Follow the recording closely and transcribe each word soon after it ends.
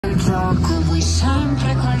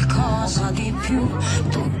sempre qualcosa di più,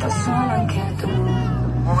 tutta sola anche tu.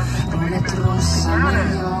 Non è trussa,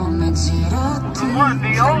 meglio mezzi rotti.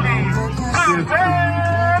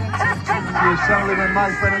 The Assemblyman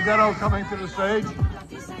Mike Benedetto coming to the stage.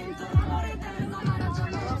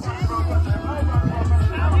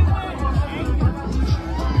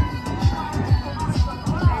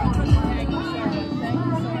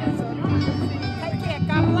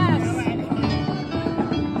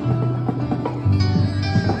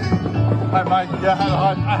 Hi, Mike. Yeah,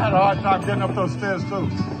 I had a hard time getting up those stairs, too.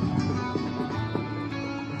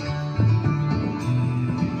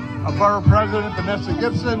 Our Borough President, Vanessa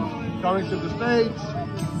Gibson, coming to the stage.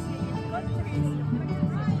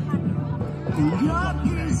 Gli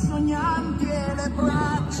occhi sognanti e le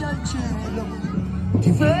braccia al cielo,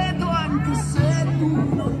 ti vedo anche se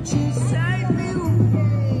tu non ci sei più.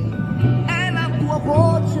 È la tua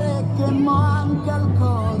voce che manca al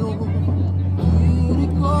coro, ti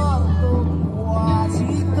ricordo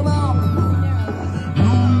quasi troppo,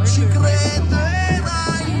 non ci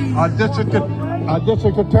crederai. Our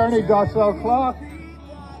district attorney, Darcel Clark.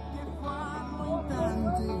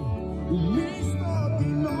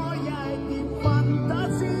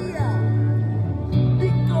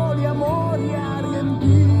 Piccoli amori a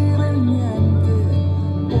riempire il niente,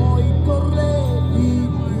 poi correvi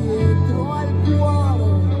dietro al cuore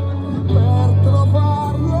per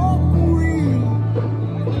trovarlo qui.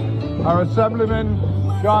 Our Assemblyman,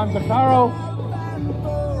 John Zaccaro.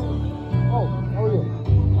 Oh, how are you?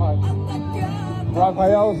 Hi.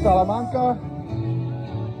 Rafael Salamanca.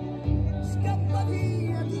 Scappa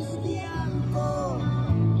via di schianto.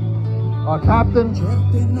 Our captain.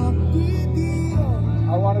 Certe notti Dio.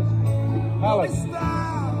 I want to. Helen,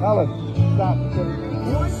 stop.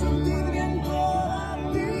 Vuoi sentirmi ancora?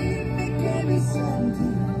 Dimmi che mi senti.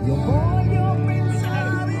 Io voglio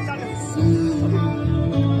pensare che sì.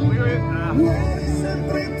 Eri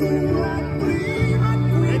sempre tu la prima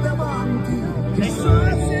qui davanti. Chissà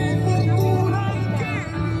se qualcuno anche.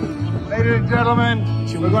 Ladies and gentlemen,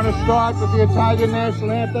 we're going to start with the Italian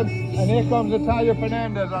national anthem, and here comes Natalia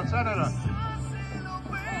Fernandez, our senator.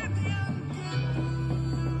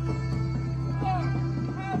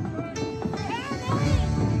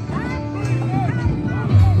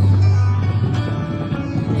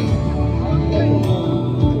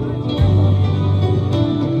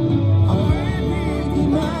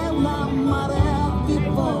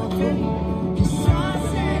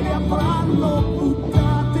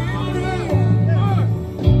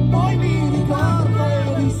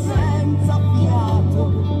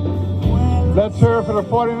 Let's hear it for the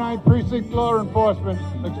 49th Precinct Law Enforcement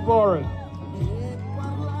Explorers.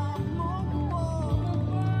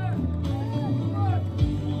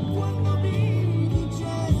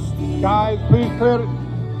 Guys, please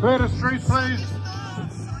clear the streets, please.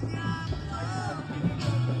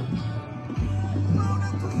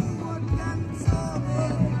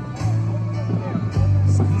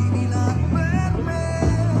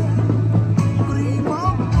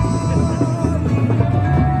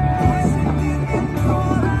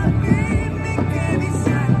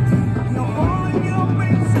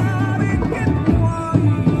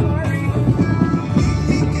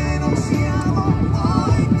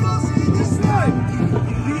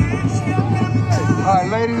 All right,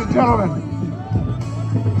 ladies and gentlemen,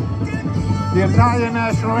 the Italian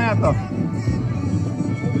national anthem.